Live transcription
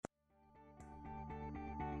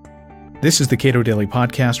This is the Cato Daily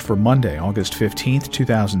Podcast for Monday, August 15th,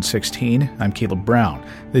 2016. I'm Caleb Brown.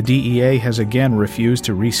 The DEA has again refused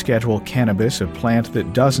to reschedule cannabis, a plant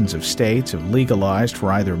that dozens of states have legalized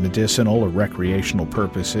for either medicinal or recreational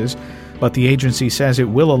purposes, but the agency says it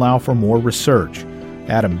will allow for more research.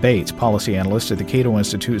 Adam Bates, policy analyst at the Cato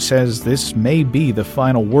Institute, says this may be the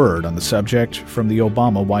final word on the subject from the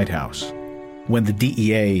Obama White House. When the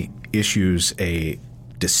DEA issues a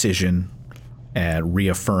decision and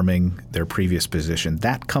reaffirming their previous position,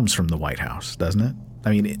 that comes from the White House, doesn't it?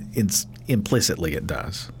 I mean, implicitly it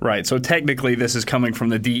does. Right. So technically this is coming from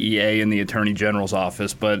the DEA and the Attorney General's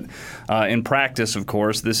office, but in practice, of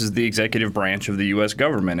course, this is the executive branch of the U.S.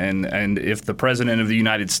 government. And if the President of the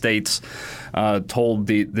United States told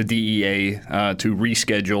the DEA to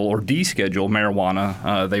reschedule or deschedule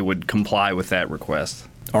marijuana, they would comply with that request.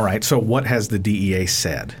 All right. So what has the DEA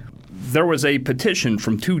said? There was a petition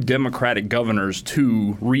from two Democratic governors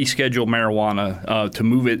to reschedule marijuana, to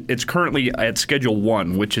move it. It's currently at Schedule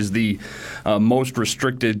 1, which is the most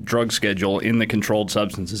restricted drug schedule in the Controlled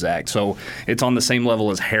Substances Act. So it's on the same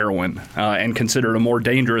level as heroin and considered a more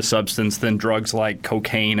dangerous substance than drugs like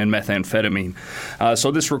cocaine and methamphetamine.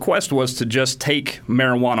 So this request was to just take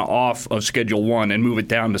marijuana off of Schedule 1 and move it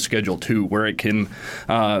down to Schedule 2, where it can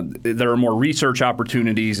there are more research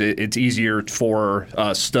opportunities. It's easier for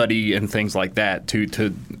study and things like that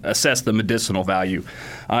to assess the medicinal value.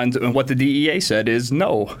 And what the DEA said is,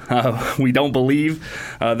 no, we don't believe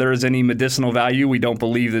there is any medicinal value. We don't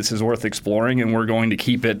believe this is worth exploring, and we're going to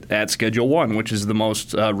keep it at Schedule 1, which is the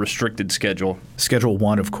most restricted schedule. Schedule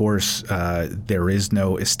 1, of course, there is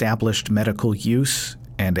no established medical use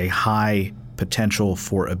and a high potential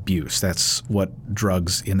for abuse. That's what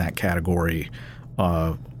drugs in that category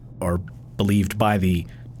are believed by the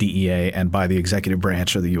DEA and by the executive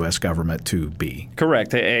branch of the U.S. government to be. Correct.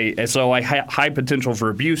 So a high potential for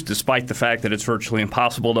abuse, despite the fact that it's virtually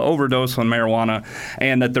impossible to overdose on marijuana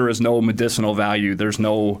and that there is no medicinal value. There's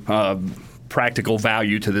no practical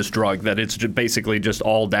value to this drug, that it's basically just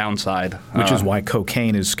all downside. Which is why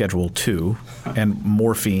cocaine is Schedule 2 and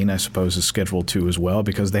morphine, I suppose, is Schedule 2 as well,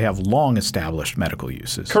 because they have long established medical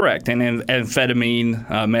uses. Correct. And amphetamine,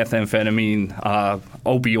 methamphetamine,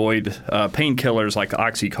 opioid, painkillers like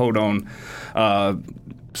oxycodone.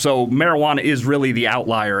 So marijuana is really the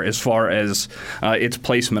outlier as far as its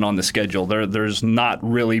placement on the schedule. There's not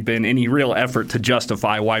really been any real effort to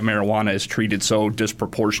justify why marijuana is treated so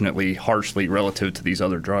disproportionately harshly relative to these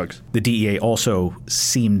other drugs. The DEA also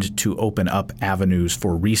seemed to open up avenues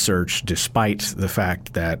for research despite the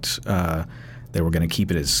fact that they were going to keep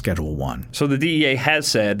it as Schedule 1. So the DEA has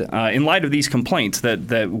said, in light of these complaints,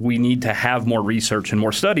 that we need to have more research and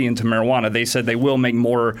more study into marijuana. They said they will make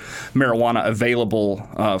more marijuana available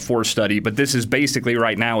for study, but this is basically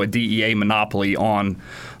right now a DEA monopoly on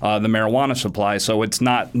the marijuana supply, so it's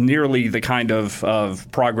not nearly the kind of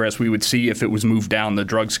progress we would see if it was moved down the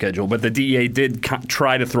drug schedule. But the DEA did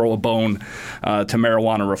try to throw a bone to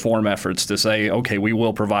marijuana reform efforts to say, okay, we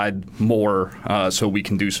will provide more so we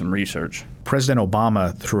can do some research. President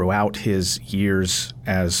Obama, throughout his years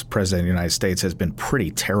as president of the United States, has been pretty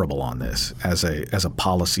terrible on this as a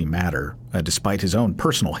policy matter, despite his own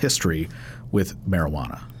personal history with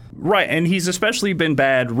marijuana. Right, and he's especially been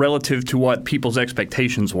bad relative to what people's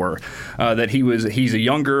expectations were, that he's a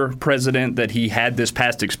younger president, that he had this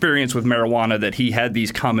past experience with marijuana, that he had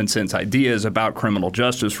these common sense ideas about criminal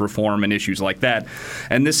justice reform and issues like that.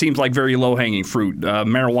 And this seems like very low-hanging fruit.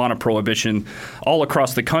 Marijuana prohibition all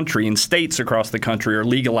across the country and states across the country are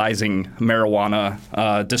legalizing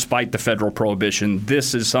marijuana despite the federal prohibition.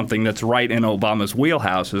 This is something that's right in Obama's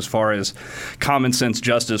wheelhouse as far as common sense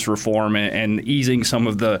justice reform and easing some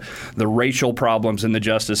of the racial problems in the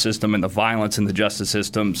justice system and the violence in the justice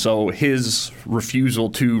system. So his refusal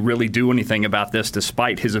to really do anything about this,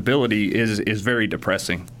 despite his ability, is very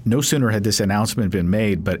depressing. No sooner had this announcement been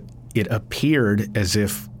made, but it appeared as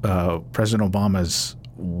if President Obama's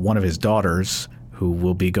one of his daughters, who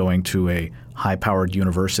will be going to a high-powered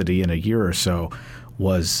university in a year or so,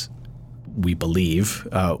 was, we believe,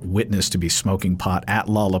 witness to be smoking pot at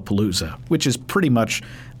Lollapalooza, which is pretty much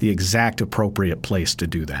the exact appropriate place to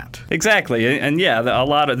do that. Exactly, and yeah, a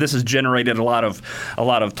lot of this has generated a lot of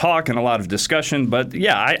talk and a lot of discussion. But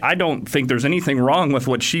yeah, I don't think there's anything wrong with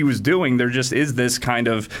what she was doing. There just is this kind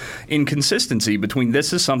of inconsistency between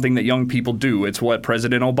this is something that young people do. It's what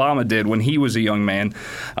President Obama did when he was a young man,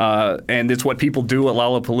 and it's what people do at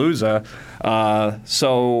Lollapalooza.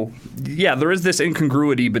 So yeah, there is this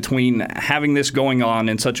incongruity between having this going on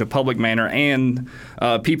in such a public manner and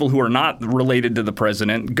people who are not related to the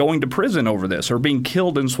president going to prison over this or being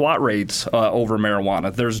killed in SWAT raids over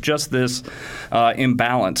marijuana. There's just this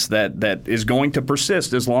imbalance that is going to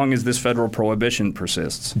persist as long as this federal prohibition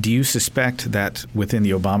persists. Do you suspect that within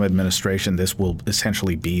the Obama administration this will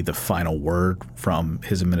essentially be the final word from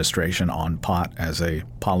his administration on pot as a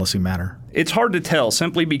policy matter? It's hard to tell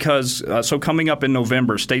simply because so coming up in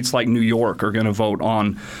November, states like New York are going to vote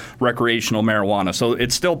on recreational marijuana. So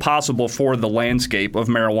it's still possible for the landscape of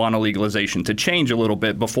marijuana legalization to change a little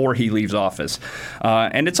bit before he leaves office.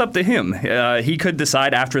 And it's up to him. He could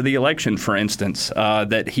decide after the election, for instance,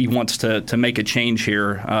 that he wants to make a change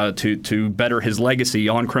here to better his legacy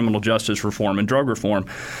on criminal justice reform and drug reform.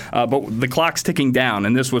 But the clock's ticking down,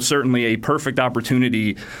 and this was certainly a perfect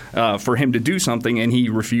opportunity for him to do something, and he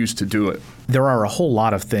refused to do it. There are a whole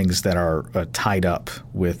lot of things that are tied up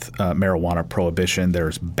with marijuana prohibition.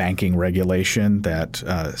 There's banking regulation that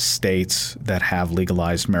states that have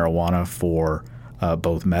legalized marijuana for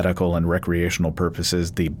both medical and recreational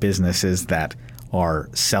purposes, the businesses that are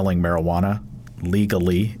selling marijuana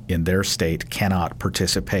legally in their state cannot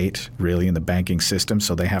participate really in the banking system,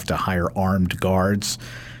 so they have to hire armed guards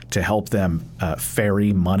to help them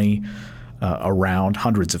ferry money around,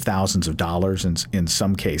 hundreds of thousands of dollars in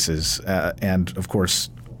some cases. And, of course,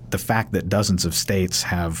 the fact that dozens of states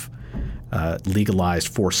have legalized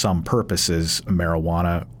for some purposes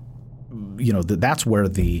marijuana, that's where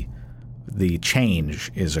the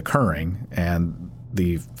change is occurring. And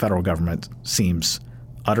the federal government seems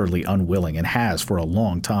utterly unwilling and has for a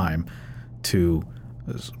long time to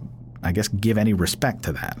I guess, give any respect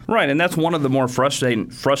to that. Right, and that's one of the more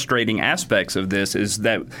frustrating aspects of this is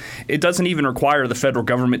that it doesn't even require the federal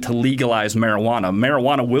government to legalize marijuana.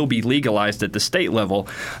 Marijuana will be legalized at the state level,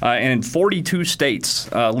 and 42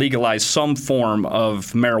 states legalize some form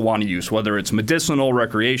of marijuana use, whether it's medicinal,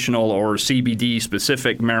 recreational, or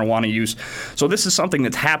CBD-specific marijuana use. So this is something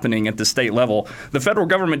that's happening at the state level. The federal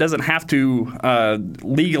government doesn't have to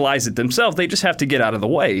legalize it themselves. They just have to get out of the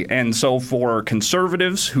way. And so for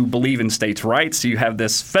conservatives who believe in states' rights, you have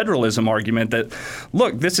this federalism argument that,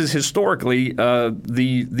 look, this is historically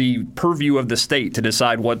the purview of the state to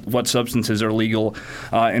decide what substances are legal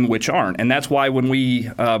and which aren't. And that's why when we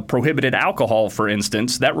prohibited alcohol, for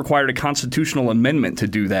instance, that required a constitutional amendment to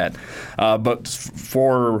do that. But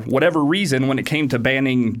for whatever reason, when it came to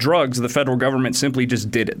banning drugs, the federal government simply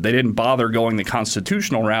just did it. They didn't bother going the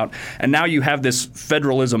constitutional route. And now you have this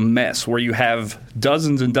federalism mess where you have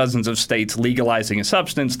dozens and dozens of states legalizing a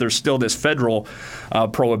substance. There's still this federal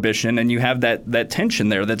prohibition, and you have that tension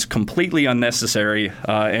there that's completely unnecessary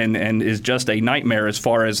and is just a nightmare as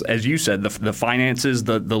far as you said, the finances,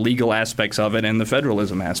 the legal aspects of it, and the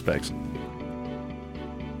federalism aspects.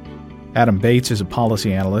 Adam Bates is a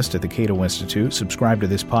policy analyst at the Cato Institute. Subscribe to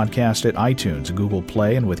this podcast at iTunes, Google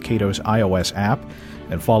Play, and with Cato's iOS app,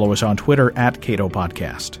 and follow us on Twitter at Cato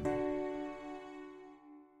Podcast.